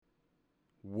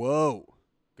Whoa.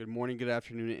 Good morning, good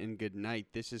afternoon, and good night.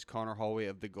 This is Connor Hallway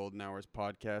of the Golden Hours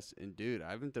podcast. And dude,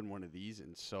 I haven't done one of these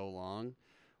in so long.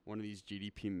 One of these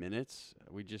GDP minutes.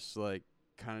 We just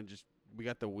we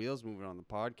got the wheels moving on the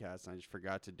podcast, and I just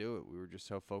forgot to do it. We were just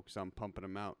so focused on pumping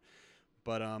them out.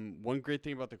 But one great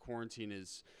thing about the quarantine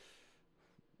is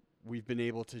we've been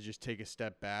able to just take a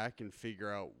step back and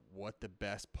figure out what the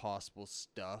best possible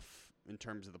stuff in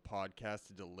terms of the podcast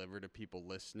to deliver to people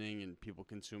listening and people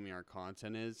consuming our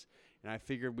content is. And I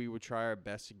figured we would try our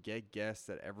best to get guests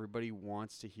that everybody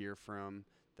wants to hear from,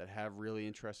 that have really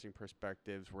interesting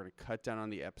perspectives. We're going to cut down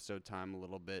on the episode time a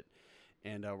little bit.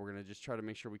 And we're going to just try to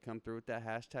make sure we come through with that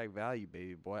hashtag value,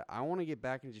 baby boy. I want to get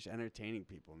back into just entertaining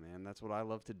people, man. That's what I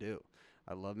love to do.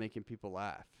 I love making people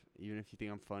laugh, even if you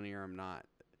think I'm funny or I'm not.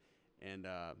 And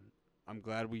I'm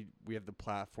glad we have the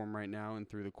platform right now, and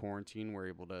through the quarantine, we're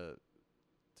able to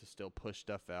still push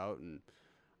stuff out, and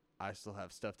I still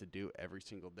have stuff to do every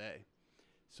single day.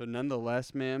 So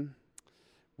nonetheless, man,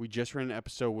 we just ran an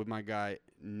episode with my guy,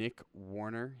 Nick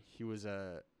Warner. He was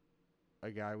a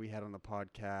guy we had on the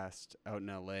podcast out in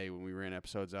LA when we ran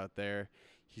episodes out there.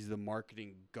 He's the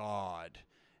marketing god.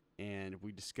 And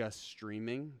we discussed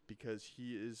streaming because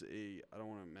he is I don't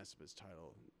want to mess up his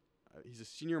title. He's a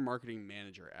senior marketing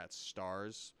manager at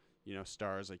Stars. You know,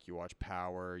 Stars, like you watch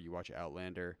Power, you watch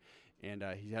Outlander. And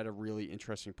he had a really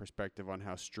interesting perspective on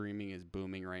how streaming is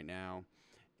booming right now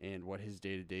and what his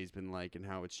day-to-day has been like and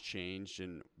how it's changed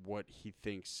and what he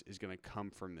thinks is going to come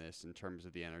from this in terms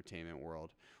of the entertainment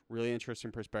world. Really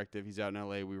interesting perspective. He's out in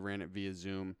LA. We ran it via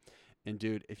Zoom. And,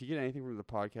 dude, if you get anything from the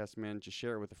podcast, man, just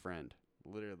share it with a friend.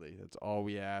 Literally, that's all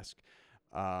we ask.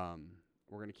 We're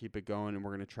going to keep it going, and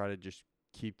we're going to try to just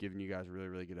keep giving you guys really,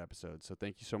 really good episodes. So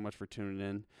thank you so much for tuning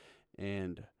in,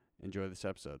 and enjoy this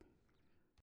episode.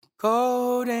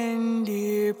 Golden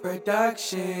Deer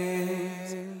Productions.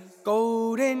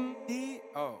 Golden Deer.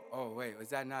 Oh, wait, was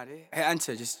that not it? Hey,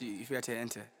 enter. Just you forgot to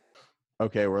enter.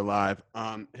 Okay, we're live.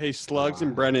 Hey, Slugs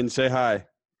and Brennan, say hi. Hey,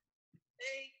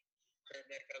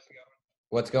 Nick, how's it going?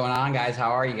 What's going on, guys? How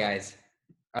are you guys?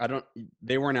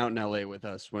 They weren't out in LA with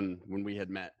us when we had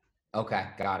met. Okay,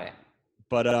 got it.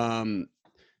 But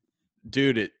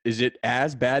dude, is it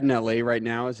as bad in LA right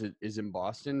now as it is in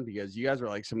Boston? Because you guys were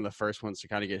like some of the first ones to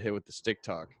kind of get hit with the stick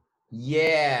talk.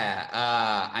 Yeah,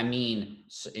 I mean,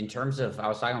 in terms of, I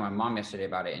was talking to my mom yesterday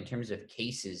about it. In terms of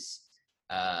cases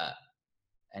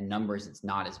and numbers, it's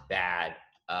not as bad.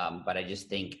 But I just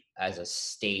think as a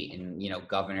state, and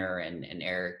Governor and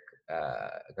Eric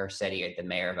Garcetti, the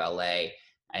mayor of LA,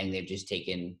 I think they've just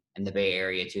taken, in the Bay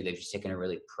Area too, they've just taken a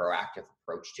really proactive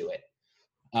approach to it.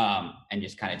 And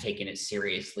just kind of taking it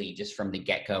seriously just from the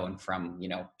get-go, and from,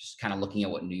 just kind of looking at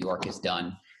what New York has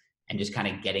done and just kind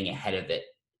of getting ahead of it.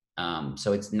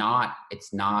 So it's not as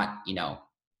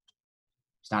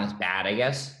bad, I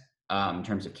guess, in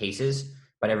terms of cases,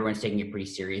 but everyone's taking it pretty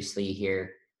seriously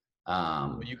here.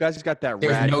 You guys got that.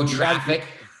 There's no traffic.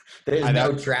 There's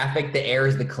no traffic. The air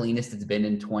is the cleanest it's been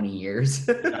in 20 years.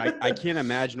 I can't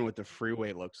imagine what the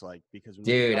freeway looks like because.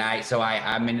 Dude,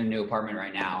 I'm in a new apartment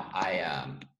right now.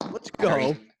 Let's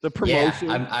go. The promotion.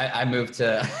 Yeah, I moved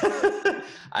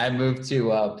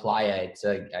to Playa.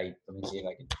 Let me see if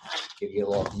I can give you a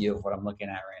little view of what I'm looking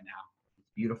at right now. It's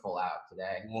beautiful out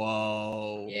today.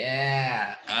 Whoa.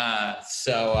 Yeah.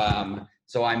 So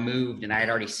I moved, and I had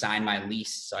already signed my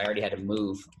lease, so I already had to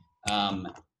move.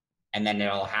 And then it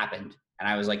all happened. And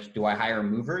I was like, do I hire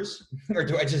movers or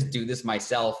do I just do this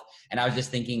myself? And I was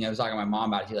just thinking, I was talking to my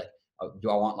mom about it. She's like, oh, do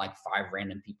I want like 5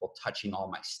 random people touching all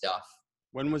my stuff?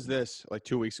 When was this? Like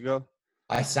 2 weeks ago?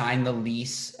 I signed the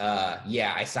lease.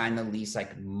 I signed the lease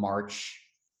like March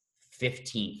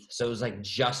 15th. So it was like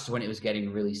just when it was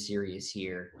getting really serious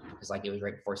here. Because like it was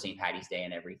right before St. Patty's Day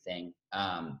and everything.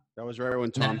 That was right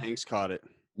when Tom Hanks caught it.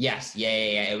 Yes. Yeah.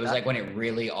 It was like when it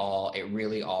really all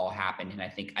happened. And I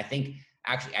think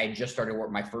actually I just started work.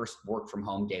 My first work from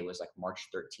home day was like March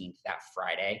 13th, that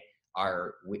Friday.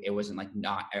 It wasn't like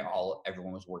not all,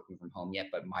 everyone was working from home yet,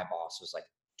 but my boss was like,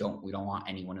 we don't want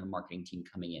anyone in the marketing team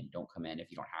coming in. Don't come in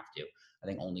if you don't have to. I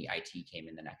think only IT came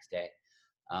in the next day.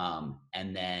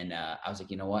 And then I was like,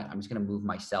 you know what? I'm just going to move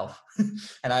myself.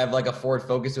 And I have like a Ford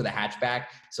Focus with a hatchback.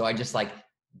 So I just like,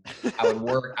 I would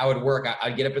work.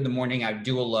 I'd get up in the morning. I'd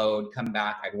do a load, come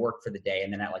back. I'd work for the day.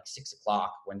 And then at like 6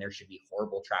 o'clock, when there should be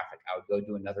horrible traffic, I would go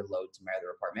do another load to my other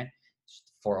apartment.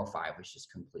 405 was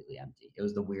just completely empty. It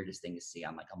was the weirdest thing to see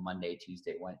on like a Monday,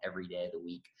 Tuesday, every day of the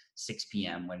week, 6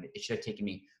 p.m. when it should have taken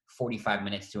me 45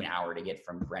 minutes to an hour to get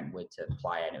from Brentwood to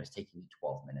Playa, and it was taking me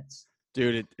 12 minutes.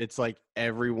 Dude, it's like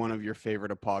every one of your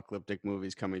favorite apocalyptic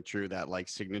movies coming true, that like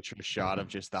signature shot of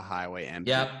just the highway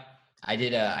empty. Yep. I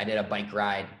did a bike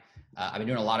ride. I've been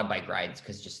doing a lot of bike rides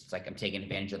because just it's like I'm taking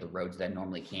advantage of the roads that I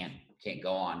normally can't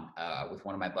go on. With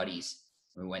one of my buddies,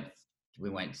 we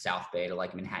went South Bay to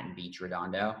like Manhattan Beach,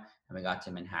 Redondo, and we got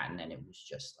to Manhattan, and it was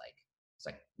just like it's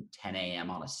like 10 a.m.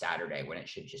 on a Saturday when it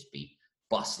should just be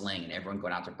bustling and everyone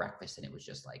going out to breakfast, and it was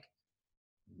just like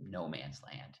no man's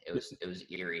land. It was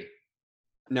eerie.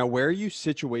 Now, where are you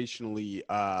situationally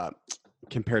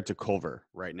compared to Culver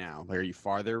right now? Like, are you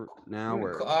farther now,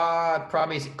 or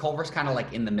Probably Culver's kind of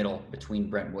like in the middle between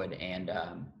Brentwood and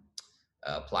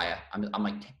Playa. I'm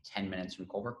like 10 minutes from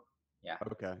Culver. Yeah.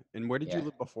 okay? And where did you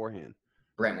live beforehand?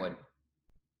 Brentwood,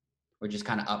 which is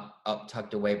kind of up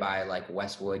tucked away by like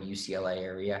Westwood, UCLA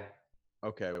area.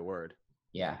 Okay, word.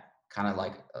 Yeah, kind of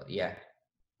like yeah.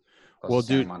 Well,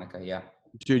 Santa dude, Monica, yeah.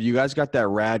 Dude, you guys got that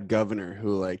rad governor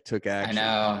who like took action. I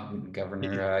know,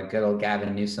 Governor, good old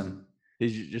Gavin Newsom.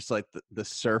 He's just like the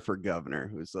surfer governor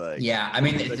who's like, yeah. I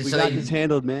mean, like, we got this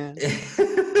handled, man.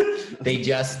 they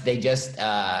just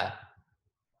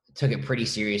took it pretty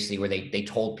seriously where they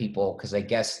told people, because I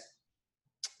guess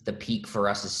the peak for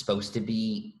us is supposed to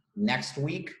be next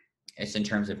week. It's in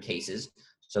terms of cases.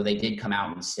 So they did come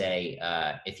out and say,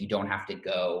 if you don't have to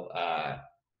go,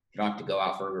 you don't have to go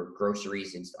out for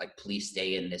groceries and like, please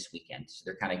stay in this weekend. So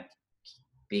they're kind of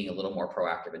being a little more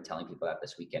proactive and telling people that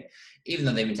this weekend, even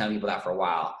though they've been telling people that for a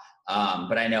while.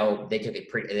 But I know they took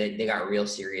it they got real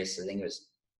serious. I think it was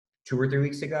 2 or 3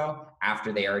 weeks ago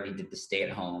after they already did the stay at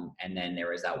home. And then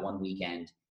there was that one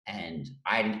weekend, and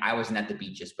I wasn't at the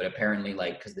beaches, but apparently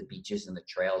like, cause the beaches and the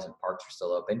trails and parks were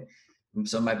still open.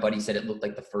 Some of my buddies said it looked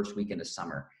like the first weekend of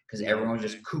summer because everyone was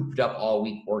just cooped up all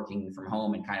week working from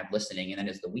home and kind of listening. And then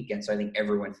it's the weekend. So I think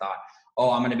everyone thought, oh,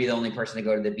 I'm going to be the only person to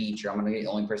go to the beach, or I'm going to be the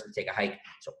only person to take a hike.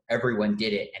 So everyone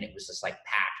did it, and it was just like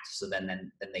packed. So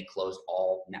then they closed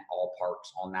all parks,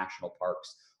 all national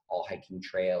parks, all hiking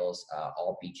trails,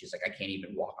 all beaches. Like I can't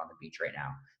even walk on the beach right now.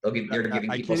 They're giving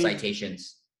people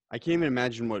citations. I can't even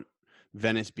imagine what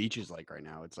Venice Beach is like right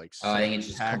now. It's like I think it's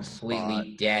just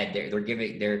completely dead. They're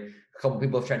a couple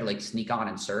people have tried to like sneak on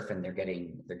and surf, and they're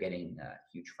getting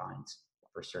huge fines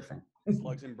for surfing.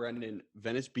 Slugs and Brendan,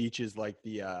 Venice Beach is like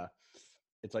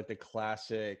it's like the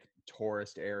classic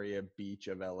tourist area beach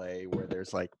of LA where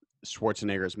there's like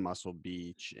Schwarzenegger's Muscle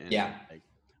Beach and like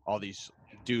all these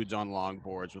dudes on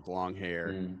longboards with long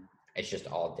hair. It's just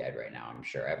all dead right now. I'm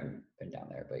sure I haven't been down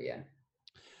there, but yeah.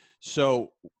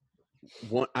 So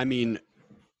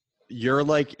you're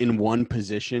like in one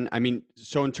position. I mean,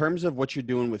 so in terms of what you're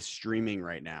doing with streaming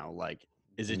right now, like,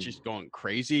 is it just going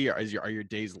crazy, or are your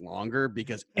days longer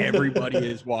because everybody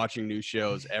is watching new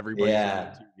shows, everybody's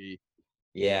on TV?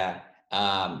 Yeah.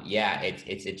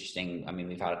 It's interesting. I mean,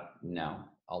 we've had,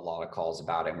 a lot of calls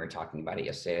about it, and we were talking about it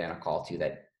yesterday on a call too,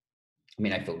 that, I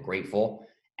mean, I feel grateful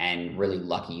and really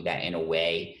lucky that in a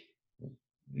way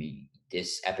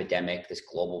this epidemic, this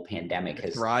global pandemic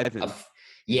has thriving.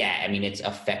 I mean, it's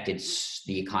affected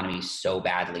the economy so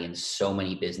badly in so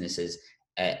many businesses.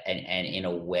 And in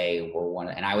a way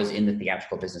and I was in the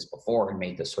theatrical business before and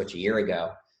made the switch a year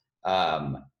ago.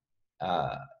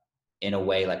 In a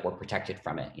way, like we're protected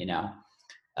from it,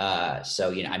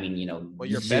 so, I mean, well,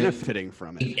 you're benefiting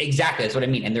from it. Exactly. That's what I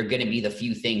mean. And they're going to be the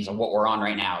few things of what we're on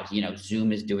right now.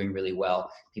 Zoom is doing really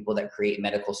well. People that create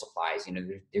medical supplies,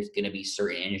 there's going to be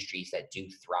certain industries that do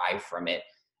thrive from it.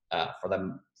 For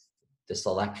them, the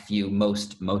select few,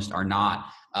 most are not.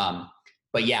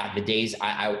 But yeah, the days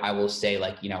I will say,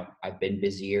 like, I've been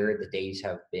busier. The days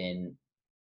have been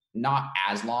not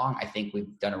as long. I think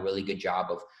we've done a really good job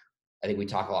I think we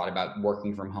talk a lot about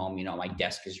working from home. My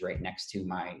desk is right next to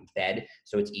my bed.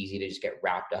 So it's easy to just get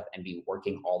wrapped up and be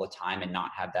working all the time and not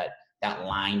have that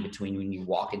line between when you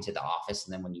walk into the office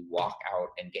and then when you walk out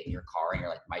and get in your car and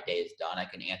you're like, my day is done, I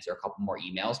can answer a couple more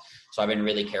emails. So I've been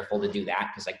really careful to do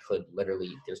that because I could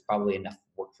literally, there's probably enough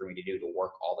work for me to do to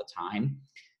work all the time.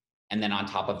 And then on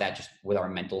top of that, just with our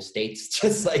mental states,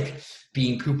 just like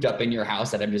being cooped up in your house,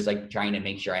 that I'm just like trying to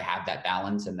make sure I have that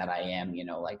balance and that I am,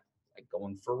 like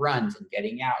going for runs and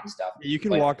getting out and stuff. You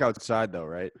can walk outside though,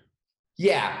 right?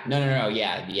 Yeah. No.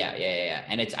 Yeah.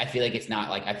 And I feel like it's not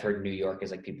like, I've heard New York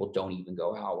is like people don't even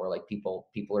go out, or like people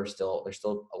are still, there's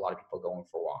still a lot of people going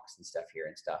for walks and stuff here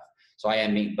and stuff. So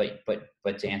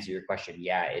but to answer your question,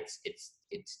 yeah, it's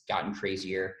gotten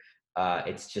crazier.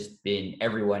 It's just been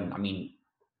everyone, I mean,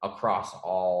 across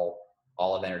all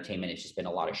of entertainment, it's just been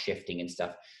a lot of shifting and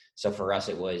stuff. So for us,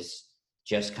 it was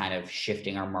just kind of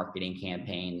shifting our marketing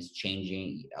campaigns,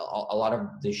 changing a lot of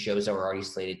the shows that were already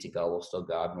slated to go will still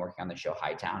go. I've been working on the show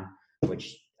Hightown,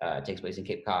 which takes place in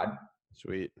Cape Cod.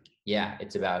 Sweet. Yeah,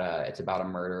 it's about a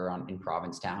murder in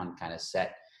Provincetown kind of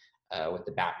set. with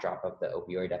the backdrop of the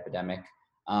opioid epidemic.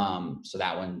 So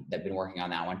that one, they've been working on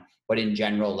that one. But in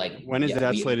general, like When is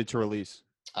that slated to release?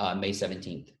 May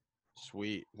 17th.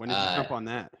 Sweet. When did you jump on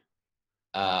that?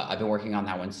 I've been working on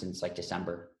that one since like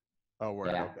December. Oh,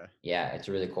 word. Yeah. Okay. Yeah, it's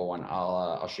a really cool one.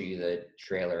 I'll show you the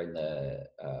trailer and the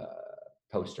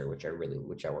poster, which I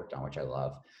worked on, which I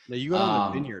love. Now you go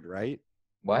down the vineyard, right?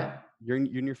 What? You and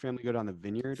your family go down the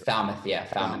vineyard? Falmouth, yeah,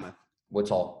 Falmouth. Woods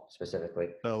Hole specifically.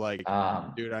 So like,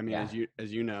 dude, I mean, yeah.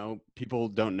 as you know, people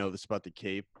don't know this about the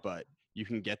Cape, but you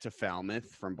can get to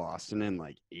Falmouth from Boston in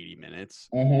like 80 minutes,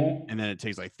 and then it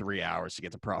takes like 3 hours to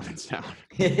get to Provincetown.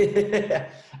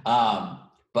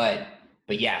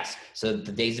 But yes, so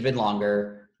the days have been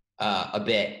longer a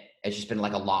bit. It's just been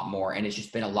like a lot more, and it's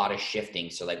just been a lot of shifting.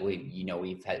 So like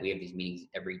we have these meetings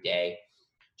every day,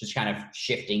 just kind of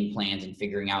shifting plans and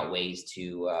figuring out ways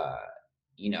to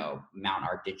mount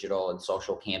our digital and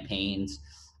social campaigns.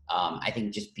 I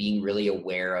think just being really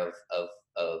aware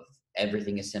of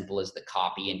everything as simple as the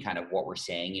copy and kind of what we're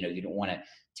saying. You don't want to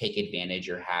take advantage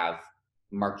or have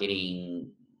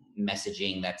marketing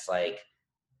messaging that's like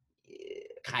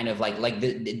kind of like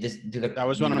that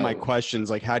was one of my questions.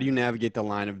 Like, how do you navigate the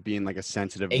line of being like a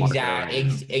sensitive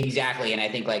exactly. And I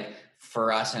think like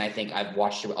for us, and I think I've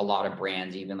watched a lot of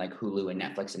brands, even like Hulu and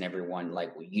Netflix and everyone,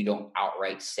 like you don't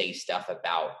outright say stuff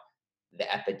about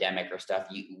the epidemic or stuff.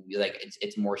 You like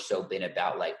it's more so been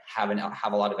about like have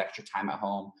a lot of extra time at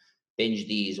home, binge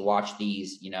these, watch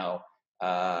these,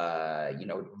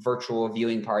 virtual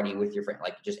viewing party with your friend,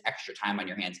 like just extra time on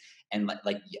your hands. And like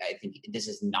I think this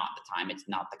is not the time. It's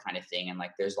not the kind of thing. And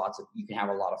like there's you can have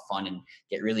a lot of fun and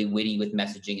get really witty with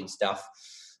messaging and stuff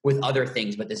with other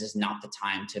things, but this is not the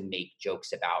time to make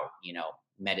jokes about,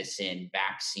 medicine,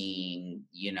 vaccine,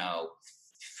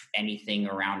 anything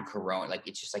around Corona. Like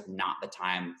it's just like not the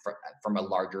time from a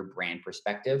larger brand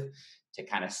perspective to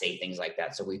kind of say things like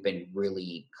that. So we've been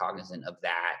really cognizant of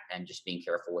that and just being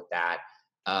careful with that.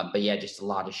 But yeah, just a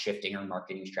lot of shifting our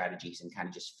marketing strategies and kind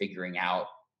of just figuring out,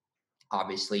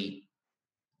 obviously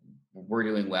we're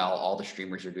doing well. All the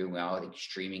streamers are doing well. I think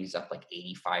streaming is up like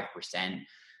 85%.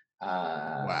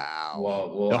 Wow.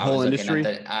 Well, the whole industry.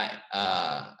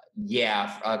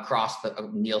 Across the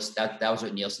Nielsen. That was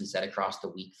what Nielsen said across the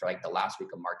week for like the last week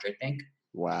of March, I think.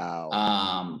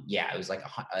 Wow. It was like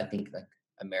I think like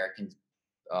Americans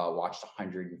watched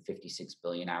 156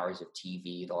 billion hours of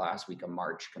TV the last week of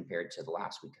March compared to the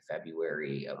last week of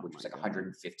February, which was like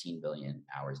 115 billion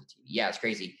hours of TV. Yeah, it's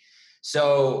crazy.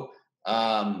 So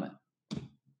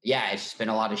it's just been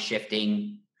a lot of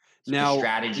shifting now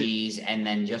strategies, and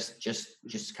then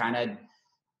just kind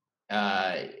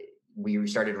of we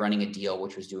started running a deal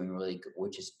which is doing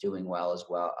well as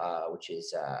well, which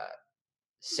is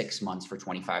 6 months for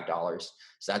 $25.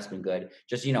 So that's been good.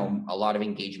 Just, a lot of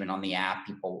engagement on the app.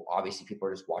 People are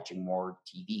just watching more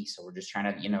TV. So we're just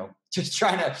trying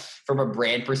to, from a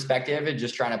brand perspective and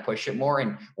just trying to push it more.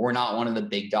 And we're not one of the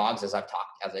big dogs as I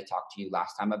talked to you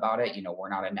last time about it. We're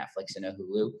not a Netflix and a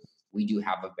Hulu. We do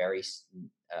have a very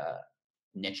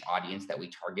niche audience that we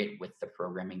target with the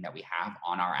programming that we have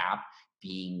on our app,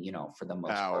 being, for the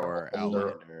most part,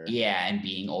 older, and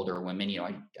being older women.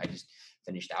 I just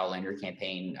finished the Outlander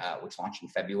campaign, which launched in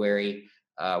February,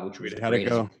 which was how'd it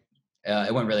go?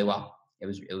 It went really well. It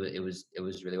was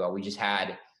really well. We just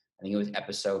had, I think it was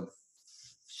episode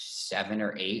 7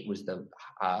 or 8 was the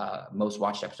most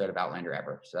watched episode of Outlander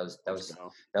ever. So that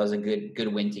was a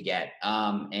good win to get.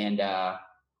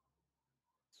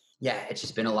 It's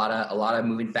just been a lot of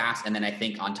moving fast. And then I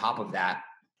think on top of that,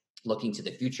 looking to the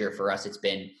future for us, it's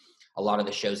been a lot of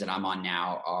the shows that I'm on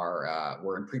now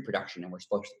we're in pre-production, and we're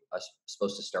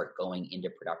supposed to start going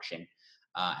into production.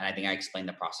 And I think I explained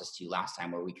the process to you last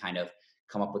time, where we kind of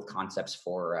come up with concepts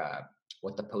for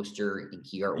what the poster and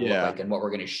key art will look like and what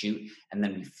we're going to shoot, and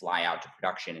then we fly out to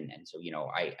production. And so,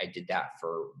 I did that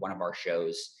for one of our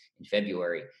shows in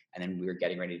February, and then we were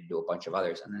getting ready to do a bunch of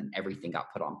others, and then everything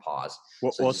got put on pause.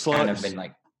 Kind of been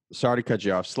like, sorry to cut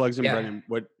you off, Slugs and Brennan.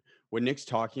 What Nick's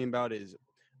talking about is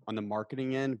on the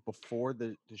marketing end, before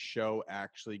the show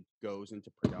actually goes into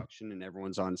production and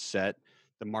everyone's on set,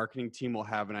 the marketing team will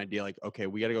have an idea like, okay,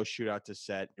 we got to go shoot out to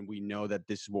set, and we know that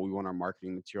this is what we want our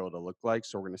marketing material to look like.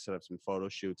 So we're going to set up some photo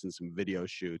shoots and some video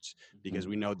shoots because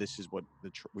we know this is what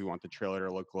we want the trailer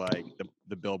to look like.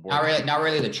 The billboard. Not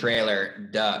really the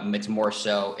trailer. It's more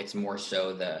so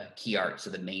the key art, so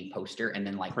the main poster, and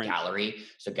then like gallery.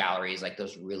 So gallery is like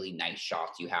those really nice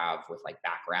shots you have with like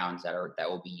backgrounds that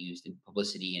will be used in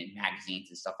publicity and magazines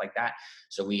and stuff like that.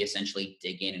 So we essentially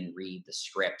dig in and read the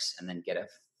scripts and then get a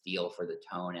feel for the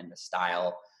tone and the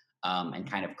style, and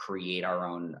kind of create our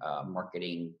own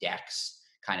marketing decks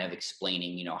kind of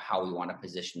explaining, how we want to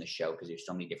position the show, because there's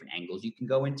so many different angles you can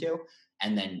go into.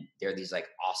 And then there are these like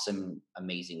awesome,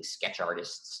 amazing sketch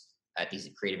artists at these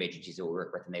creative agencies that we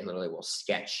work with, and they literally will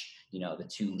sketch, the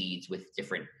two leads with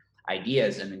different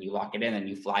ideas, and then you lock it in and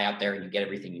you fly out there and you get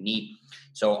everything you need.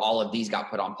 So all of these got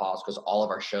put on pause because all of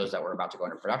our shows that were about to go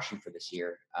into production for this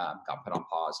year got put on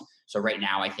pause. So right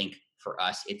now, I think for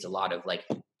us, it's a lot of like,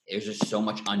 there's just so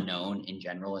much unknown in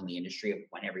general in the industry of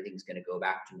when everything's going to go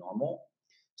back to normal.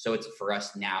 So it's for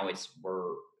us now,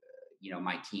 we're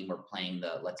my team, we're playing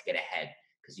the let's get ahead,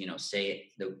 because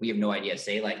we have no idea.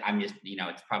 Say like I'm just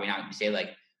it's probably not. You say like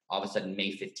all of a sudden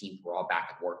May 15th we're all back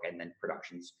at work, and then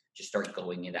productions just start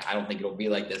going into. I don't think it'll be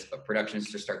like this, but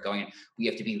productions just start going in. We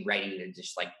have to be ready to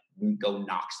just like go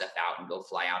knock stuff out and go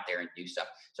fly out there and do stuff.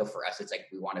 So for us, it's like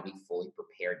we want to be fully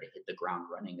prepared to hit the ground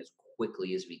running as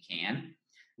quickly as we can.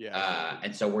 Yeah.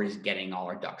 And so we're just getting all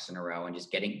our ducks in a row and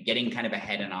just getting kind of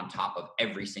ahead and on top of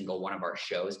every single one of our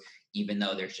shows, even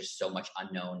though there's just so much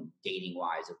unknown dating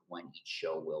wise of when each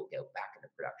show will go back into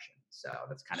production. So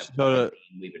that's kind of the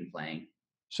theme we've been playing.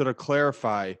 So to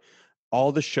clarify,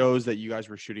 all the shows that you guys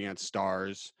were shooting at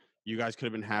Stars, you guys could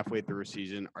have been halfway through a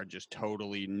season, are just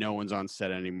totally no one's on set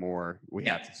anymore. We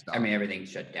have to stop. I mean, everything's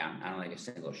shut down. I don't think a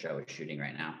single show is shooting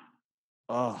right now.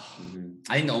 Oh,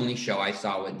 I think the only show I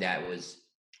saw with that was,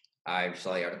 I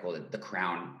saw the article that The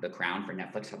Crown for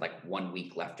Netflix had like 1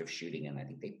 week left of shooting, and I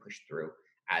think they pushed through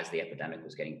as the epidemic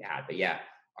was getting bad. But yeah,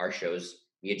 our shows,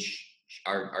 we had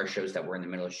our shows that were in the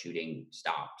middle of shooting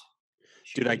stopped.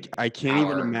 Dude, I can't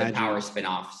even imagine. The Power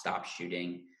spinoff stopped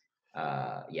shooting.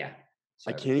 Yeah.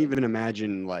 So I can't even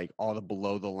imagine like all the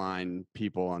below the line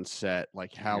people on set,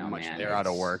 like how much they're out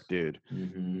of work, dude.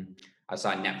 Mm-hmm. I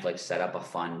saw Netflix set up a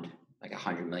fund, like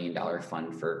 $100 million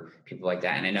fund for people like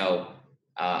that. And I know,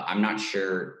 I'm not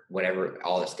sure whatever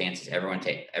all the stances everyone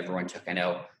took. I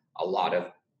know a lot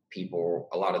of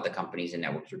the companies and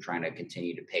networks were trying to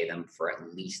continue to pay them for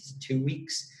at least 2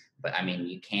 weeks. But I mean,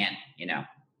 you can't,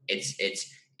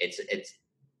 it's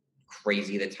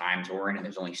crazy the times we're in, and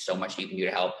there's only so much you can do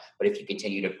to help. But if you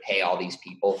continue to pay all these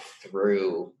people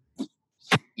through,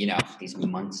 these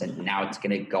months, and now it's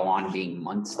going to go on being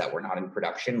months that we're not in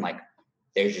production, like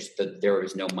there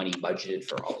was no money budgeted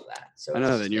for all of that. So I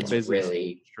know then your business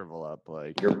really shrivel up.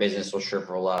 Like your business will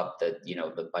shrivel up.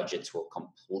 The budgets will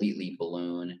completely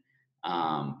balloon.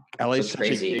 LA's such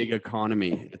a big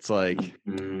economy. It's like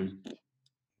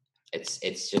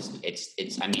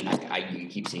it's. I mean, you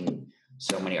keep seeing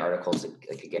so many articles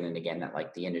like again and again that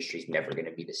like the industry's never going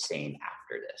to be the same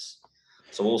after this.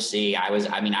 So we'll see.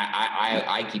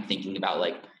 I keep thinking about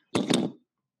like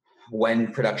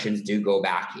when productions do go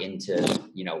back into,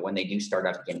 when they do start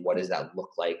up again, what does that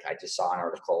look like? I just saw an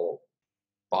article,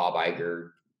 Bob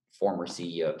Iger, former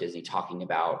CEO of Disney, talking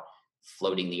about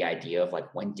floating the idea of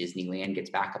like when Disneyland gets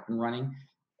back up and running,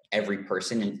 every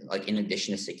person, and like in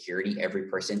addition to security, every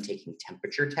person taking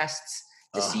temperature tests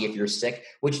to see if you're sick,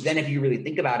 which then if you really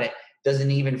think about it,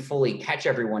 doesn't even fully catch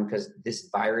everyone, because this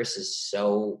virus is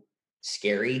so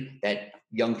scary that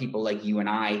young people like you and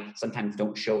I sometimes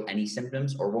don't show any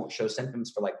symptoms or won't show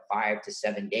symptoms for like 5 to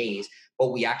 7 days,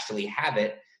 but we actually have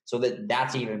it. So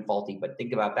that's even faulty. But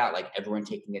think about that, like everyone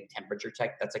taking a temperature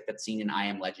check. That's like that scene in I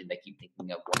Am Legend I keep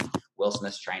thinking of when Will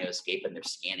Smith's trying to escape and they're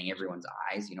scanning everyone's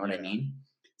eyes. You know what I mean?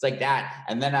 It's like that.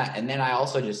 And then I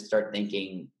also just start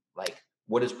thinking, like,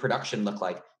 what does production look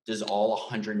like? Does all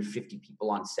 150 people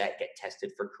on set get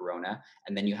tested for corona?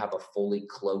 And then you have a fully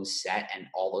closed set and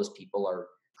all those people are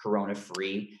corona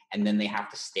free, and then they have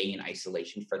to stay in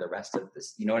isolation for the rest of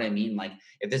this. You know what I mean? Like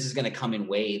if this is going to come in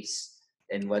waves,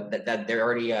 and that they're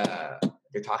already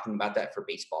they're talking about that for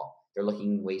baseball. They're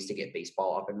looking ways to get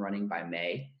baseball up and running by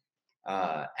May.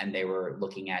 And they were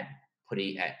looking at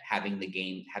having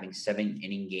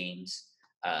 7-inning games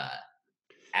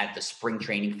at the spring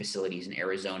training facilities in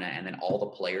Arizona, and then all the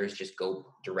players just go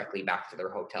directly back to their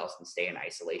hotels and stay in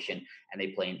isolation, and they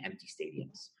play in empty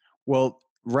stadiums. Well,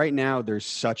 right now there's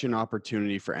such an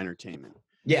opportunity for entertainment.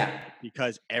 Yeah.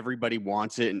 Because everybody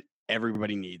wants it and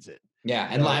everybody needs it. Yeah.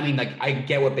 And I mean, like, I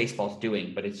get what baseball's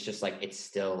doing, but it's just like, it's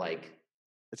still like,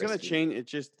 it's going to change.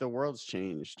 It's just, the world's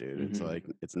changed, dude. Mm-hmm. It's like,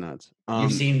 it's nuts.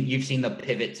 You've seen the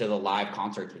pivot to the live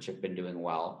concerts, which have been doing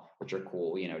well, which are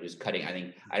cool. Just cutting. I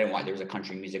think there was a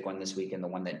country music one this week, and the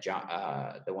one that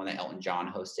Elton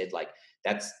John hosted. Like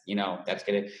that's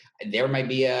gonna. There might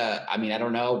be I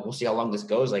don't know. We'll see how long this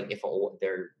goes. Like if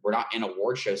we're not in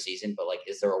award show season, but like,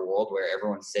 is there a world where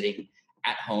everyone's sitting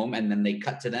at home and then they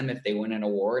cut to them if they win an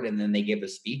award and then they give a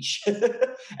speech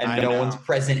and no one's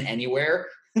present anywhere?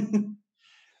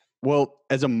 Well,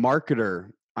 as a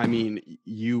marketer, I mean,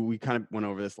 we kind of went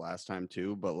over this last time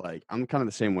too, but like I'm kind of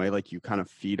the same way. Like you kind of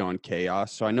feed on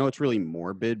chaos. So I know it's really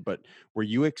morbid, but were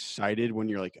you excited when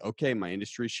you're like, okay, my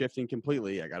industry's shifting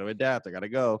completely. I got to adapt. I got to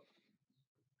go.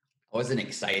 I wasn't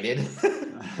excited.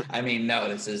 I mean, no,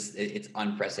 it's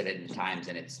unprecedented times,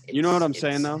 and You know what I'm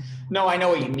saying though? No, I know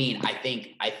what you mean. I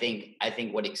think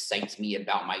what excites me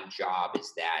about my job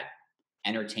is that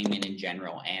entertainment in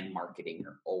general and marketing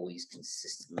are always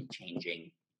consistently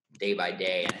changing day by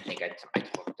day. And I think I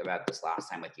talked about this last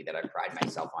time with you, that I pride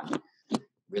myself on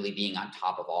really being on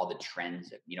top of all the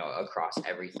trends, across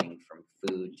everything from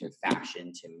food to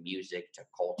fashion to music to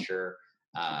culture.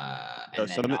 And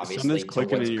then obviously to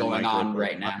what's going on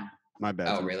right now. My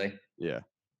bad. Oh, really? Yeah.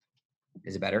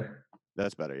 Is it better?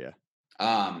 That's better. Yeah.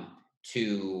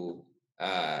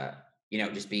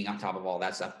 Just being on top of all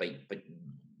that stuff. But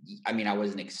I mean, I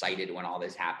wasn't excited when all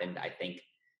this happened. I think,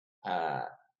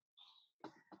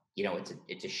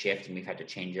 it's a shift, and we've had to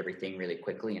change everything really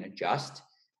quickly and adjust.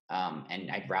 And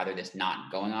I'd rather this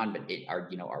not going on, but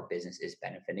our business is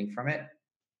benefiting from it.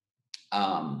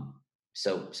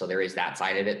 So there is that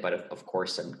side of it, but of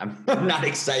course I'm not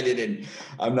excited, and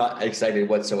I'm not excited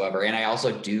whatsoever. And I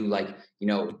also do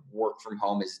work from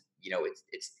home is,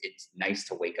 it's nice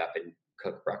to wake up and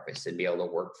cook breakfast and be able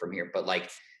to work from here. But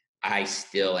I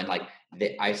still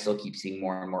keep seeing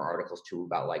more and more articles too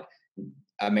about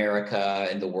America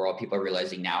and the world. People are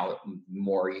realizing now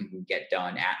more you can get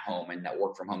done at home, and that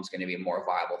work from home is going to be a more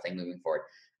viable thing moving forward.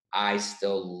 I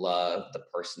still love the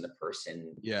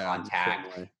person-to-person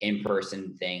contact,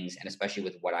 in-person things, and especially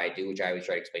with what I do, which I always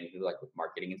try to explain to people, with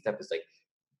marketing and stuff, is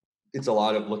it's a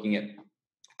lot of looking at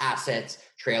assets,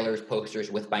 trailers,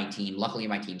 posters with my team. Luckily,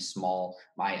 my team's small.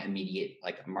 My immediate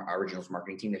originals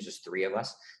marketing team, there's just 3 of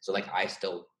us. So I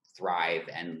still thrive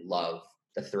and love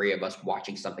the 3 of us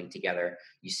watching something together.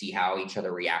 You see how each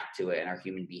other react to it and our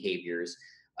human behaviors.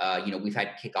 We've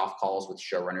had kickoff calls with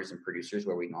showrunners and producers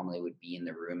where we normally would be in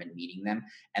the room and meeting them.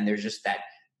 And there's just that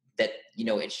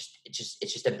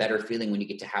it's just a better feeling when you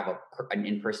get to have an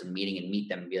in-person meeting and meet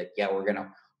them and be like, yeah, we're going to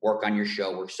work on your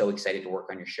show. We're so excited to work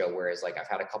on your show. Whereas I've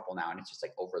had a couple now, and it's just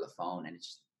over the phone, and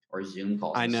or Zoom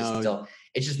calls. I know.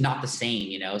 It's just not the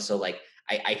same, So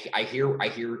I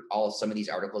hear all some of these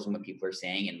articles and what people are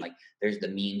saying. And there's the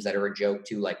memes that are a joke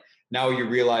too. Now you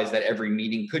realize that every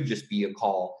meeting could just be a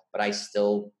call, but I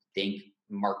still think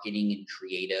marketing and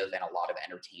creative and a lot of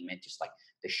entertainment, just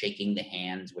the shaking the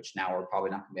hands, which now we're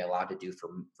probably not going to be allowed to do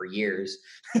for years,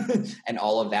 and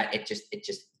all of that, it just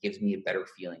gives me a better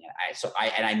feeling.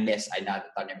 I miss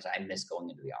going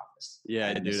into the office.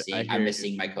 Yeah, I miss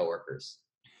seeing my coworkers.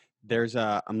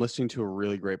 I'm listening to a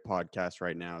really great podcast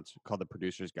right now. It's called The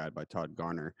Producer's Guide by Todd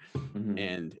Garner. Mm-hmm.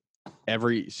 And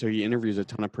so he interviews a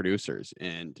ton of producers,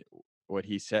 and what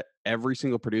he said, every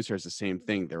single producer has the same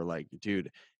thing. They're like,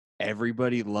 dude,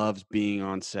 everybody loves being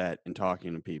on set and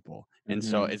talking to people. And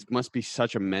so it must be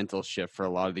such a mental shift for a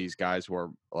lot of these guys who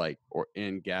are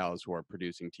and gals who are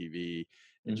producing TV.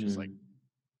 It's just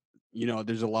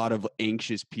there's a lot of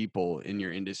anxious people in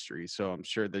your industry. So I'm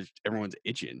sure everyone's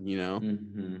itching,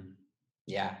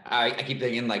 Yeah. I keep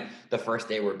thinking the first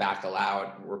day we're back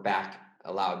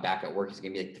allowed back at work is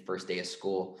going to be the first day of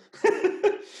school.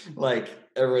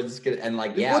 Everyone's good. And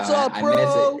yeah, what's up, bro? I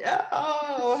miss it. Yeah.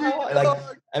 Oh,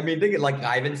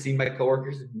 I haven't seen my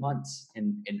coworkers in months,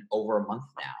 in over a month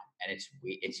now. And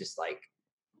it's just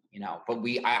but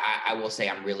I will say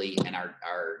I'm really, and our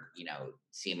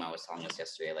CMO was telling us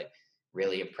yesterday,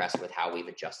 really impressed with how we've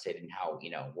adjusted and how,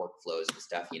 workflows and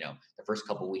stuff, the first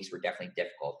couple of weeks were definitely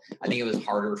difficult. I think it was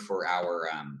harder for our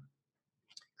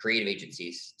creative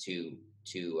agencies to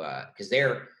because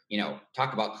they're,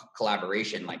 talk about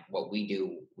collaboration, what we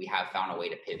do, we have found a way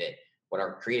to pivot. What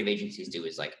our creative agencies do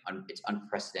is it's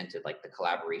unprecedented, the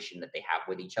collaboration that they have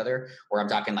with each other, where I'm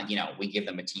talking we give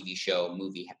them a TV show,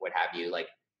 movie, what have you,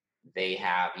 they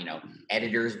have,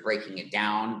 editors breaking it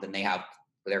down. Then they have,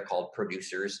 they're called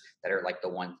producers that are the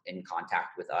ones in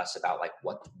contact with us about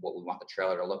what we want the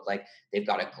trailer to look like. They've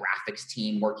got a graphics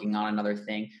team working on another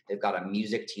thing. They've got a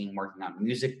music team working on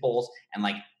music polls, and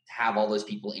have all those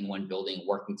people in one building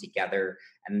working together.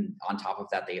 And on top of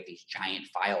that, they have these giant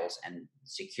files and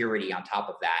security on top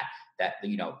of that,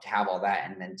 to have all that,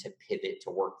 and then to pivot to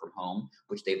work from home,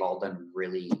 which they've all done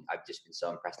really, I've just been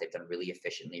so impressed. They've done really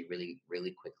efficiently, really,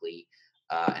 really quickly.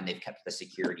 And they've kept the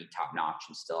security top notch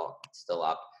and still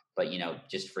up. But,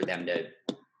 just for them to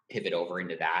pivot over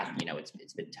into that,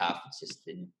 it's been tough. It's just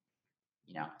been,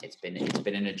 it's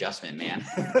been an adjustment, man.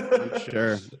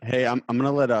 Sure. Hey, I'm going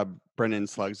to let Brennan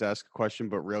Slugs ask a question,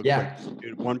 but real quick,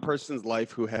 dude, one person's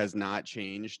life who has not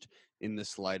changed in the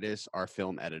slightest our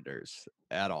film editors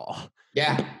at all.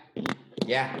 Yeah.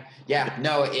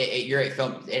 No, you're right.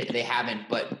 Film, they haven't,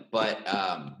 but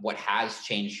what has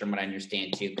changed from what I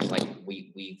understand too, because like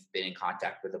we've been in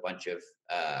contact with a bunch of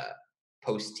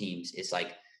post teams. It's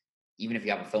like even if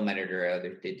you have a film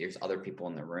editor, there's other people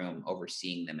in the room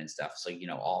overseeing them and stuff. So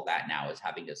all that now is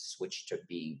having to switch to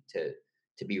be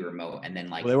remote, and then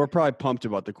like they were probably pumped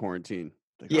about the quarantine.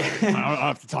 Like, yeah, I don't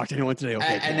have to talk to anyone today.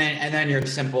 Okay, and then your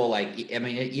simple like I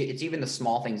mean it's even the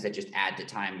small things that just add to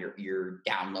time. Your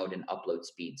download and upload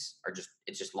speeds are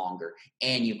just longer,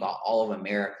 and you've got all of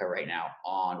America right now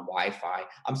on Wi-Fi.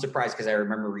 I'm surprised because I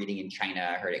remember reading in China,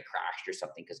 I heard it crashed or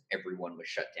something because everyone was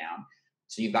shut down.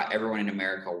 So you've got everyone in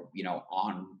America,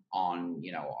 on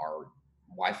our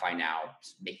Wi-Fi now,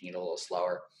 making it a little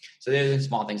slower. So there's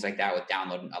small things like that with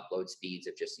download and upload speeds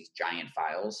of just these giant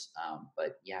files.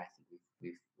 But yeah, I think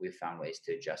we've found ways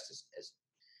to adjust as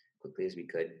quickly as we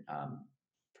could.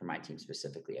 For my team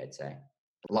specifically, I'd say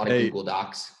a lot of Google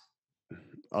Docs.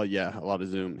 Oh yeah, a lot of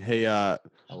Zoom. Hey,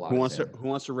 who wants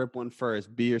to rip one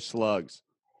first? B or Slugs?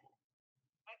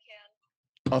 I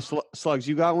can. Oh, Slugs,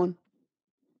 you got one?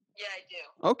 Yeah, I do.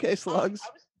 Okay, Slugs.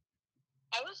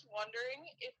 I was wondering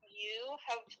if you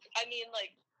have. I mean,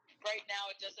 like right now,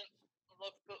 it doesn't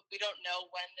look. We don't know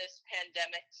when this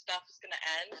pandemic stuff is going to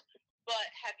end.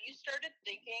 But have you started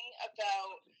thinking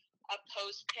about a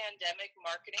post-pandemic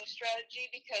marketing strategy?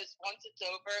 Because once it's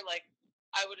over, like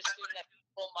I would assume that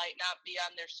people might not be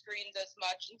on their screens as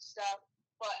much and stuff.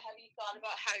 But have you thought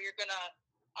about how you're gonna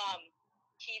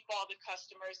keep all the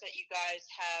customers that you guys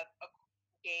have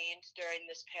gained during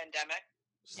this pandemic?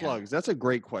 Slugs, that's a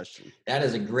great question. That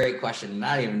is a great question.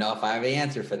 I don't even know if I have an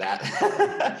answer for that.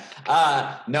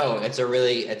 No,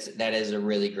 that is a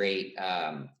really great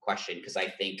question, because I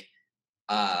think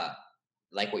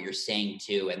like what you're saying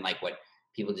too, and like what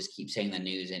people just keep saying in the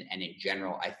news and in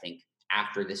general, I think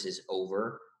after this is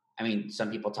over, I mean, some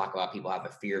people talk about people have a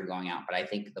fear of going out, but I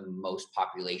think the most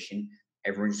population,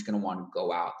 everyone's just going to want to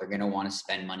go out. They're going to want to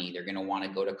spend money. They're going to want to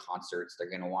go to concerts. They're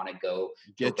going to want to go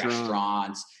to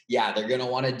restaurants. Yeah, they're going to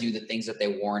want to do the things that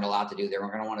they weren't allowed to do. They're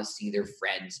going to want to see their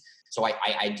friends. So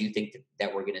I do think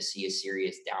that we're going to see a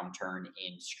serious downturn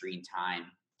in screen time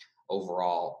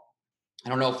overall. I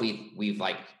don't know if we've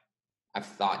like, I've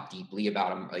thought deeply about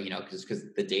them, because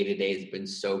the day-to-day has been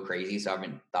so crazy. So I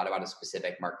haven't thought about a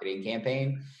specific marketing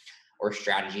campaign or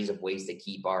strategies of ways to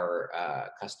keep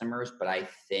our customers. But I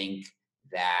think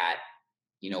that,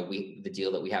 the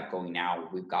deal that we have going now,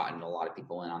 we've gotten a lot of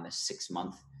people in on this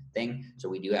 6-month thing. So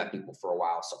we do have people for a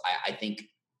while. So I think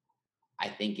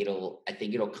it'll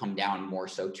come down more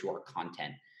so to our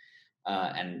content,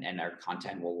 and our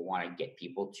content will want to get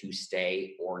people to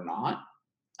stay or not.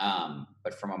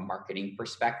 But from a marketing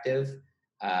perspective,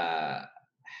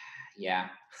 yeah,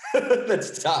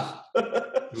 that's tough.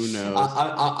 Who knows?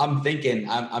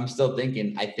 I'm still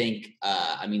thinking. I think,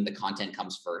 the content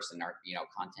comes first, and our,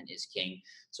 content is king.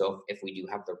 So if we do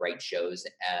have the right shows,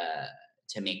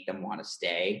 to make them want to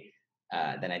stay,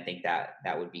 then I think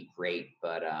that would be great.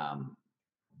 But,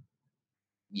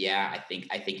 yeah, I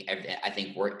think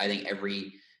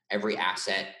every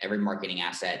asset, every marketing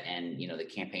asset, and the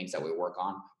campaigns that we work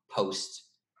on post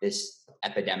this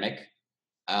epidemic,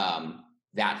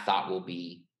 that thought will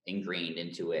be ingrained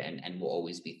into it, and we'll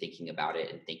always be thinking about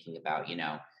it and thinking about,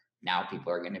 now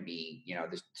people are going to be,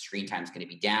 the screen time is going to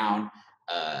be down.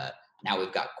 Now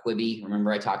we've got Quibi.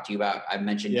 Remember I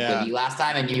mentioned Quibi last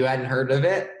time and you hadn't heard of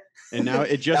it? And now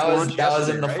it just that was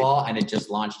in the fall, and it just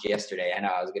launched yesterday. I know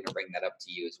I was going to bring that up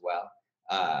to you as well.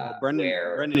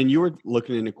 Brendan, you were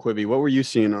looking into Quibi. What were you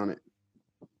seeing on it?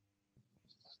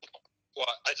 Well,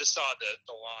 I just saw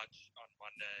the launch on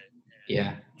Monday. And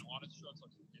yeah. A lot of shows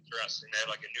look interesting. They have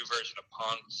like a new version of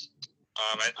Punk'd.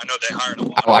 I know they hired a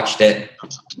lot. I watched it.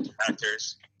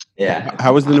 Actors. Yeah.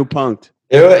 How was the new Punk'd?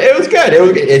 It was good.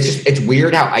 It's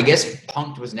weird how, I guess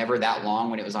Punk'd was never that long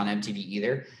when it was on MTV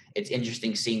either. It's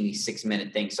interesting seeing these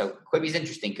 6-minute things. So Quibi's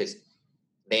interesting because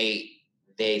they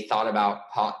thought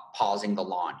about pausing the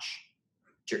launch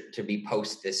to be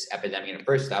post this epidemic. And at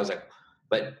first I was like,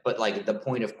 but like the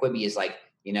point of Quibi is like,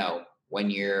 when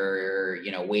you're,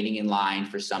 waiting in line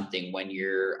for something, when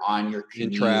you're on your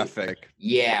commute, in traffic.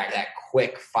 Yeah, that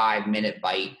quick 5-minute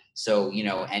bite. So,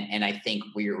 and I think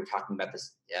we were talking about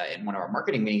this in one of our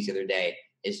marketing meetings the other day,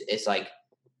 it's like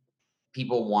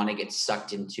people want to get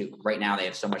sucked into, right now they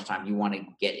have so much time. You want to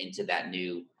get into that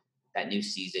new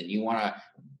season.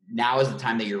 Now is the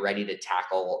time that you're ready to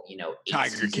tackle,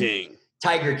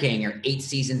 Tiger King or 8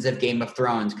 seasons of Game of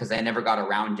Thrones, because I never got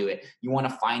around to it. You want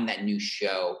to find that new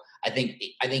show. I think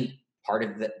part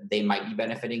of they might be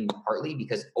benefiting partly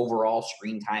because overall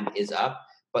screen time is up.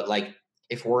 But like,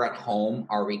 if we're at home,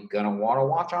 are we going to want to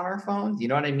watch on our phones? You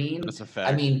know what I mean? That's a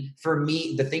fact. I mean, for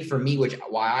me, the thing for me,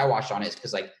 why I watch on it is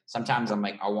because like sometimes I'm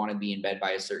like, I want to be in bed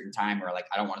by a certain time, or like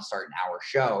I don't want to start an hour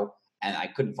show, and I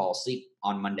couldn't fall asleep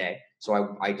on Monday.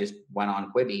 So I just went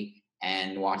on Quibi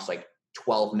and watched like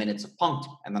 12 minutes of Punk'd,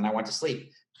 and then I went to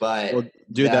sleep. But well,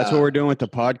 dude, that's what we're doing with the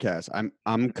podcast.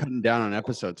 I'm cutting down on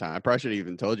episode time. I probably should have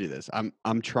even told you this.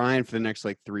 I'm trying for the next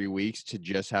like 3 weeks to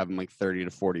just have them like 30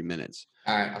 to 40 minutes.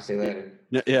 All right, I'll see you later.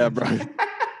 Yeah, bro.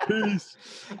 Peace.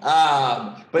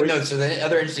 But no. So the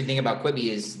other interesting thing about Quibi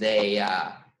is they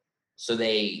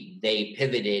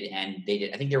pivoted and they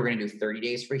did. I think they were going to do 30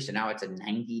 days free. So now it's a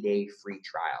 90-day free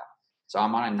trial. So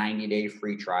I'm on a 90-day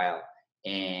free trial,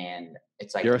 and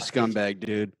it's like you're a scumbag,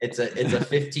 dude. It's a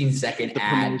 15-second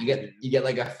ad. You get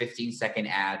like a 15-second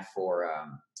ad for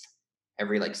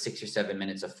every like 6 or 7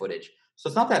 minutes of footage. So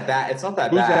it's not that bad. It's not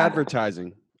that bad. Who's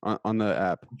advertising on the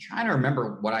app? I'm trying to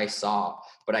remember what I saw,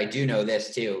 but I do know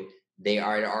this too. They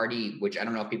are already, which I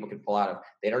don't know if people can pull out of,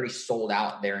 they'd already sold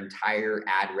out their entire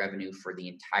ad revenue for the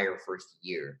entire first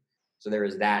year. So there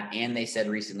was that. And they said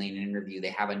recently in an interview, they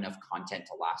have enough content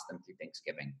to last them through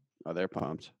Thanksgiving. Oh, they're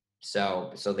pumped.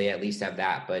 So they at least have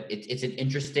that, but it's an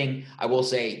interesting, I will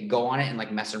say, go on it and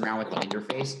like mess around with the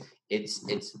interface.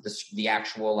 It's the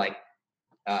actual, like,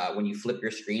 when you flip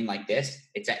your screen like this,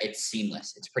 it's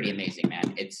seamless. It's pretty amazing,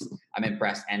 man. I'm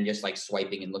impressed. And just like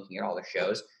swiping and looking at all the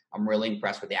shows, I'm really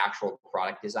impressed with the actual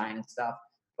product design and stuff.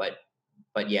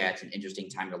 But yeah, it's an interesting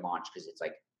time to launch because it's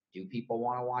like, do people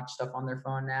want to watch stuff on their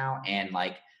phone now? And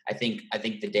like, I think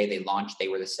the day they launched, they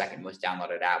were the second most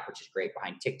downloaded app, which is great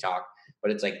behind TikTok.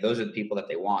 But it's like, those are the people that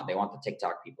they want. They want the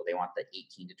TikTok people. They want the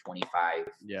 18 to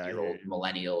 25-year-old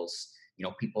millennials. You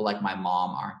know, people like my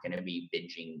mom aren't going to be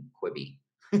binging Quibi.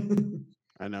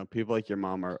 I know people like your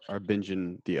mom are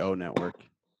binging the O Network.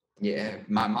 Yeah,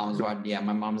 my mom's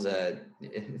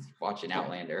watching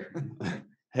Outlander.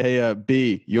 Hey,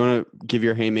 B, you want to give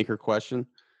your haymaker question?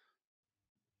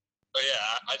 Oh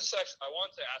yeah, I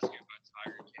wanted to ask you about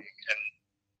Tiger King, and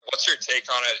what's your take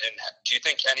on it? And do you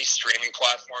think any streaming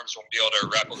platforms will be able to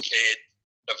replicate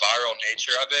the viral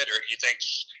nature of it, or do you think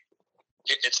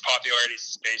its popularity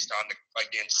is based on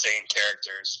the insane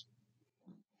characters?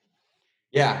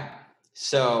 Yeah.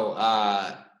 So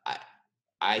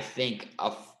I think,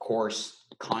 of course,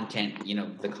 content. You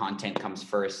know, the content comes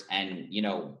first, and you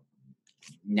know,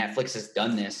 Netflix has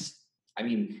done this. I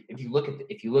mean, if you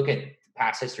look at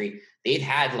past history, they've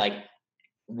had like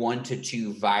 1 to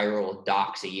 2 viral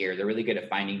docs a year. They're really good at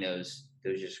finding those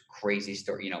just crazy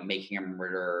stories. You know, Making a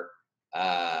Murderer,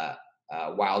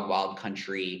 Wild Wild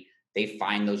Country. They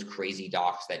find those crazy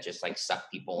docs that just like suck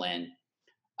people in.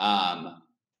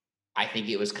 I think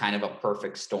it was kind of a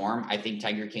perfect storm. I think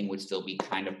Tiger King would still be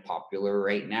kind of popular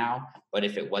right now, but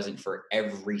if it wasn't for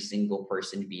every single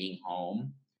person being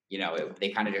home, you know, they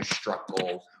kind of just struck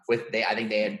gold. I think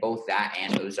they had both that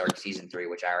and Ozark season 3,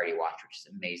 which I already watched, which is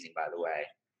amazing, by the way.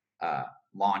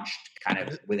 Launched kind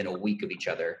of within a week of each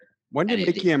other. When did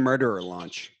Making a Murderer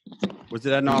launch? Was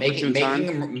it at an opportune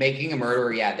time? Making a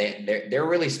Murderer, yeah, they're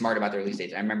really smart about their release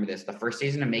dates. I remember this. The first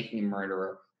season of Making a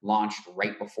Murderer launched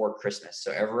right before Christmas,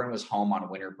 so everyone was home on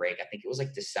winter break. I think it was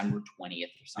like December 20th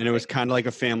or something. And it was kind of like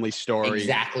a family story.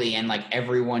 Exactly, and like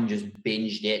everyone just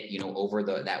binged it, you know, over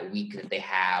that week that they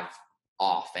have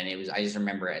off. And I just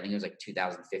remember it. I think it was like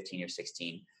 2015 or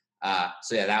 16.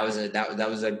 So yeah, that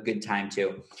was a good time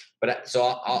too. But so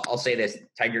I'll say this: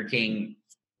 Tiger King,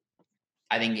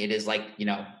 I think it is like, you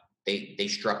know, they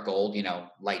struck gold. You know,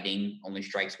 lightning only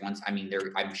strikes once. I mean,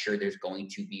 I'm sure there's going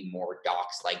to be more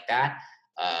docs like that.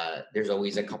 There's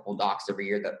always a couple docs every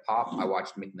year that pop. I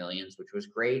watched McMillions, which was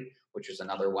great, which was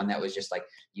another one that was just like,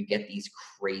 you get these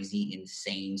crazy,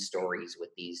 insane stories with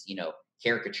these, you know,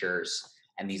 caricatures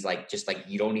and these like, just like,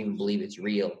 you don't even believe it's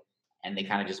real, and they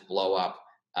kind of just blow up.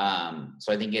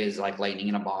 So I think it is like lightning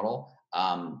in a bottle.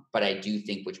 But I do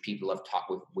think, which people have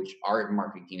talked with, which our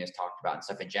marketing team has talked about and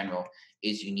stuff in general,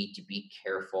 is you need to be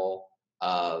careful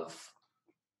of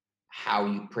how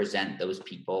you present those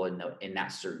people in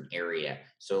that certain area.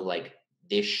 So like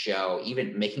this show,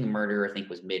 even Making a Murderer, I think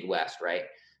was Midwest, right?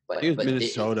 But it was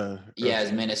Minnesota.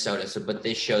 It's Minnesota. So, but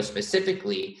this show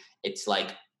specifically, it's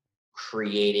like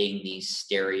creating these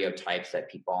stereotypes that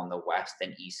people on the West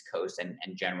and East Coast and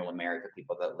general America,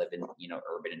 people that live in, you know,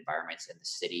 urban environments in the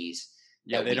cities.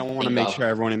 Yeah, they don't want to make sure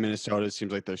everyone in Minnesota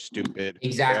seems like they're stupid.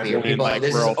 Exactly. Or people like,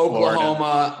 this is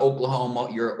Oklahoma,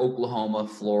 your Oklahoma,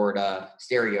 Florida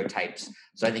stereotypes.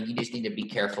 So I think you just need to be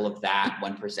careful of that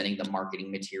when presenting the marketing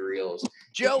materials.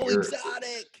 Joe your-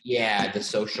 Exotic. Yeah, the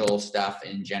social stuff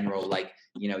in general, like,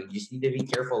 you just need to be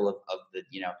careful of the,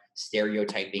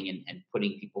 stereotyping and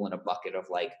putting people in a bucket of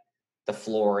like the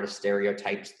Florida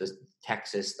stereotypes, the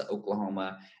Texas, the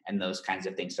Oklahoma, and those kinds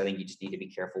of things. So I think you just need to be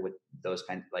careful with those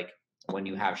kinds, like when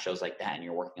you have shows like that and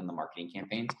you're working on the marketing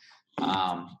campaigns.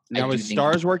 Now, is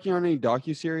Stars working on any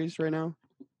docuseries right now?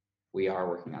 We are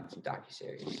working on some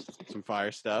docuseries. Some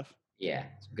fire stuff. Yeah,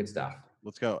 some good stuff.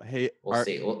 Let's go. Hey, We'll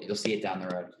see. You'll see it down the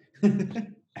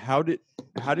road. How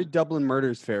did Dublin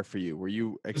Murders fare for you? Were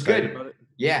you excited good. about it?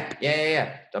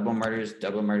 Yeah. Dublin Murders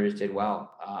did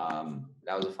well.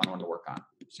 That was a fun one to work on.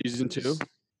 Season 2?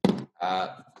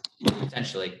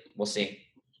 Potentially. We'll see.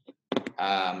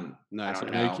 Nice. I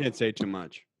don't know. You can't say too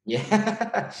much.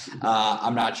 Yeah.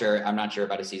 I'm not sure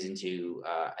about a season 2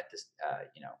 at this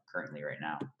currently right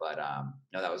now. But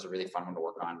no, that was a really fun one to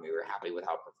work on. We were happy with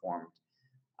how it performed.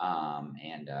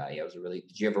 It was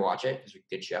did you ever watch it? It was a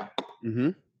good show. Mm-hmm.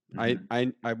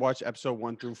 I watched episode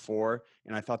 1 through 4,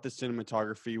 and I thought the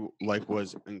cinematography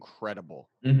was incredible.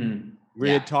 Mm-hmm. We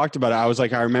had talked about it. I was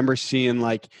like, I remember seeing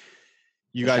like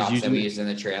you the guys shots using that we used in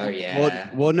the trailer. Yeah.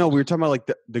 Well, no, we were talking about like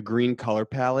the green color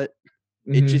palette.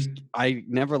 Mm-hmm. It just, I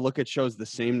never look at shows the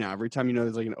same now. Every time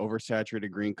there's like an oversaturated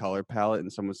green color palette in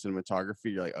someone's cinematography,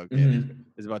 you're like, okay,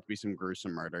 there's about to be some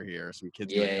gruesome murder here. Some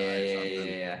kids.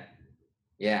 Yeah.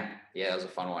 That was a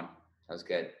fun one. That was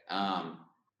good.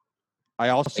 I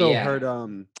also heard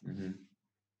Mm-hmm.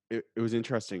 it was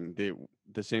interesting.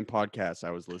 The same podcast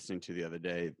I was listening to the other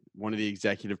day, one of the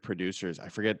executive producers, I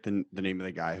forget the name of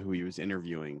the guy who he was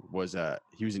interviewing,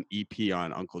 he was an EP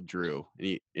on Uncle Drew,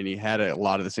 and he had a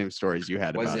lot of the same stories you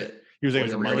had about it. He was like,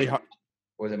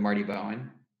 was it Marty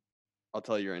Bowen? I'll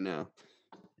tell you right now.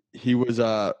 He was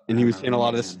and he was saying a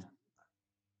lot of this.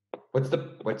 What's the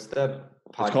podcast?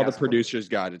 It's called The Producer's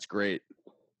Guide. It's great.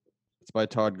 It's by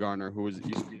Todd Garner, who used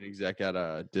to be an exec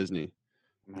at Disney.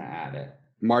 I'm gonna add it.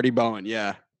 Marty Bowen,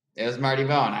 yeah. It was Marty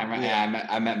Bowen.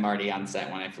 I met Marty on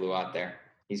set when I flew out there.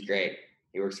 He's great.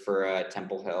 He works for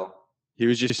Temple Hill. He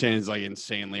was just saying it's like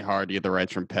insanely hard to get the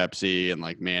rights from Pepsi and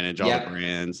like manage all the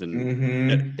brands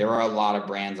and there were a lot of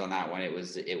brands on that one. It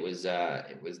was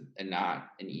not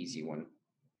an easy one.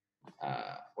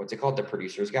 What's it called? The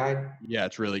Producer's Guide? Yeah,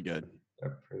 it's really good.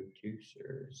 The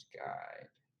Producer's Guide.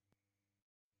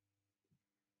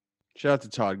 Shout out to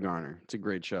Todd Garner. It's a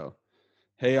great show.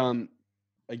 Hey,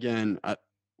 again,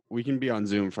 we can be on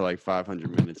Zoom for like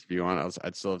 500 minutes if you want.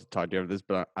 I'd still have to talk to you about this,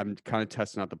 but I'm kind of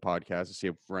testing out the podcast to see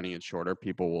if running it shorter,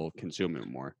 people will consume it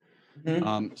more.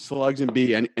 Mm-hmm. Slugs and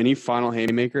B, any final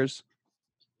haymakers?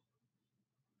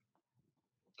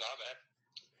 No, man.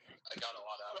 I got a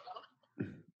lot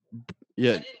out.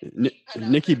 Yeah,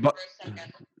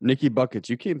 Nikki Buckets,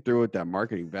 you came through with that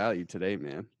marketing value today,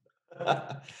 man.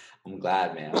 I'm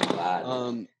glad, man. I'm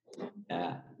glad.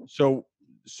 Yeah. So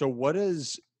what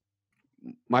is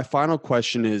my final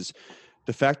question is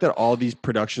the fact that all these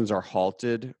productions are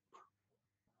halted.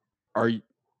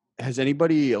 Has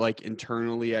anybody like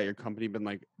internally at your company been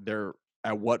like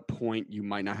at what point you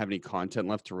might not have any content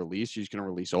left to release? You're just going to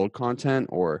release old content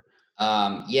or?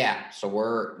 Yeah.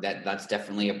 So that's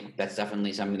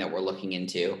definitely something that we're looking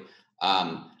into.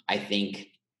 I think,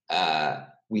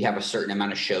 we have a certain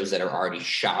amount of shows that are already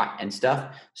shot and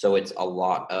stuff. So it's a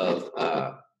lot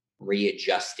of,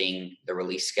 readjusting the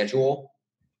release schedule,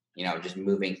 just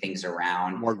moving things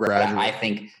around more gradually.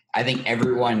 I think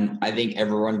everyone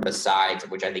besides,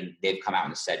 which I think they've come out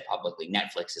and said publicly,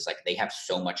 Netflix is like, they have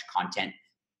so much content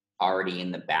already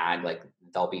in the bag. Like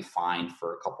they'll be fine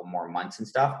for a couple more months and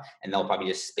stuff, and they'll probably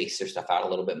just space their stuff out a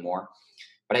little bit more.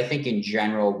 But I think in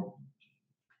general,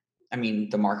 I mean,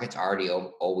 the market's already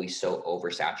always so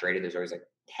oversaturated. There's always like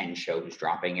 10 shows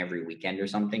dropping every weekend or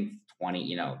something,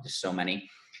 20, just so many.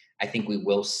 I think we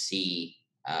will see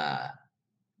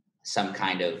some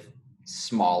kind of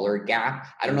smaller gap.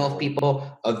 I don't know if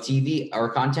people of TV or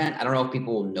content, I don't know if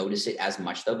people will notice it as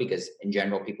much though, because in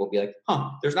general, people will be like,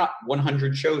 there's not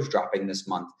 100 shows dropping this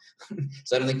month.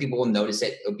 So I don't think people will notice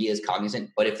it or be as cognizant.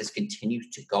 But if this continues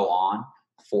to go on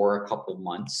for a couple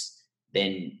months,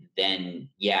 then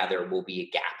yeah, there will be a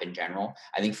gap in general.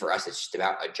 I think for us, it's just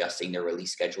about adjusting the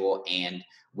release schedule. And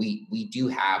we do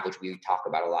have, which we talk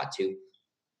about a lot too,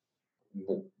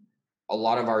 a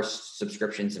lot of our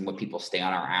subscriptions and what people stay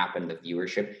on our app and the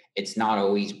viewership, it's not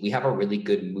always, we have a really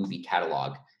good movie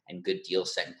catalog and good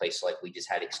deals set in place. So like we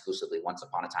just had exclusively Once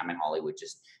Upon a Time in Hollywood,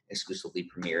 just exclusively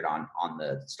premiered on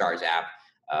the Stars app.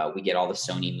 We get all the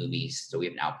Sony movies, so we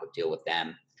have an output deal with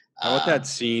them. How about that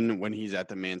scene when he's at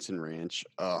the Manson Ranch?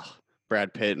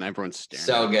 Brad Pitt and everyone's staring.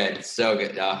 So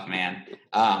good. Oh man.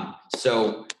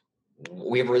 So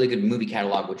we have a really good movie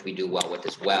catalog, which we do well with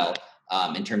as well.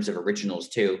 In terms of originals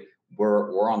too,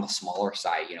 we're on the smaller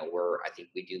side. You know, I think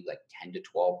we do like 10 to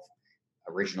 12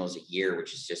 originals a year,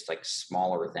 which is just like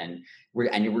smaller than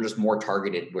we're just more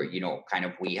targeted where, you know, kind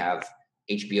of we have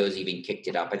HBO's even kicked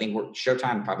it up. I think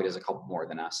Showtime probably does a couple more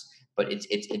than us, but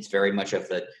it's very much of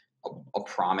a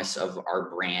promise of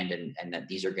our brand and that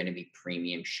these are going to be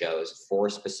premium shows for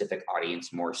a specific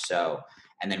audience more so.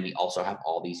 And then we also have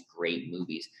all these great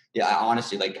movies. Yeah, I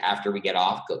honestly, like after we get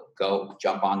off, go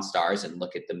jump on Stars and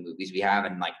look at the movies we have.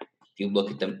 And like, if you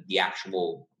look at the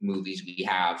actual movies we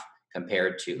have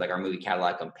compared to like our movie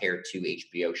catalog compared to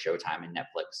HBO, Showtime, and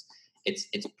Netflix, it's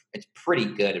pretty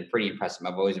good and pretty impressive.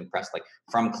 I've always impressed, like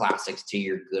from classics to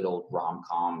your good old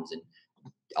rom-coms and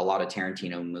a lot of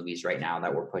Tarantino movies right now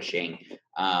that we're pushing.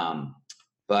 Yeah,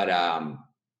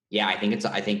 I think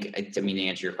I mean, to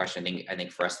answer your question, I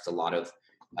think for us, it's a lot of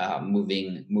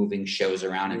moving shows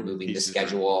around and moving the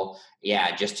schedule.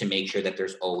 Yeah, just to make sure that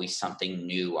there's always something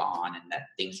new on and that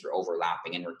things are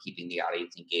overlapping and we're keeping the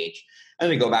audience engaged. And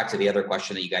then we go back to the other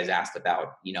question that you guys asked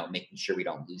about, you know, making sure we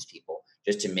don't lose people,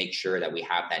 just to make sure that we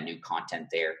have that new content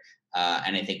there.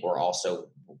 And I think we're also,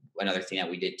 another thing that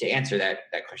we did to answer that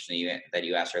question that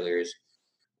you asked earlier is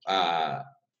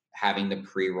having the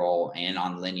pre-roll and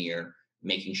on linear,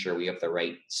 making sure we have the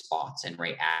right spots and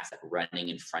right ads that are running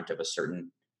in front of a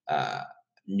certain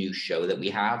new show that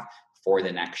we have for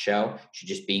the next show. So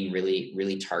just being really,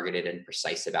 really targeted and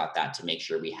precise about that to make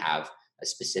sure we have a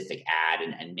specific ad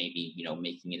and maybe, you know,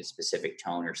 making it a specific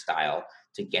tone or style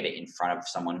to get it in front of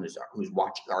someone who's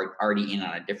watching already in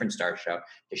on a different Star show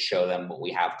to show them what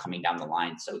we have coming down the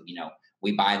line. So, you know,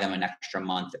 we buy them an extra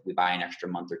month. We buy an extra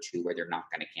month or two where they're not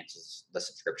going to cancel the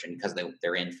subscription because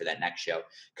they're in for that next show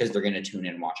because they're going to tune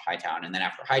in and watch Hightown. And then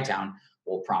after Hightown,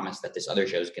 we'll promise that this other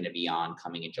show is going to be on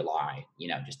coming in July, you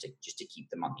know, just to keep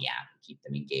them on the app and keep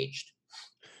them engaged.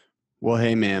 Well,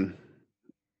 hey man,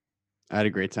 I had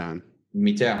a great time.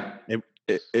 Me too.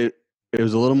 It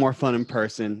was a little more fun in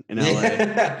person in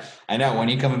LA. I know. When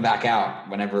are you coming back out?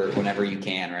 Whenever you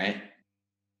can, right?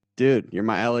 Dude, you're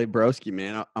my LA broski,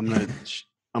 man. I'm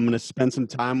gonna spend some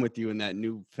time with you in that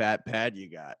new fat pad you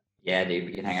got. Yeah, dude,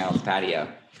 we can hang out on the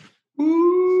patio.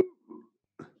 Woo!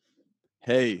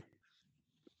 Hey,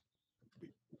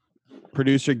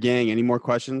 producer gang, any more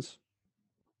questions?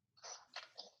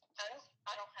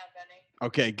 I don't have any.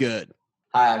 Okay, good.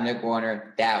 Hi, I'm Nick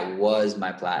Warner. That was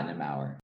my Platinum Hour.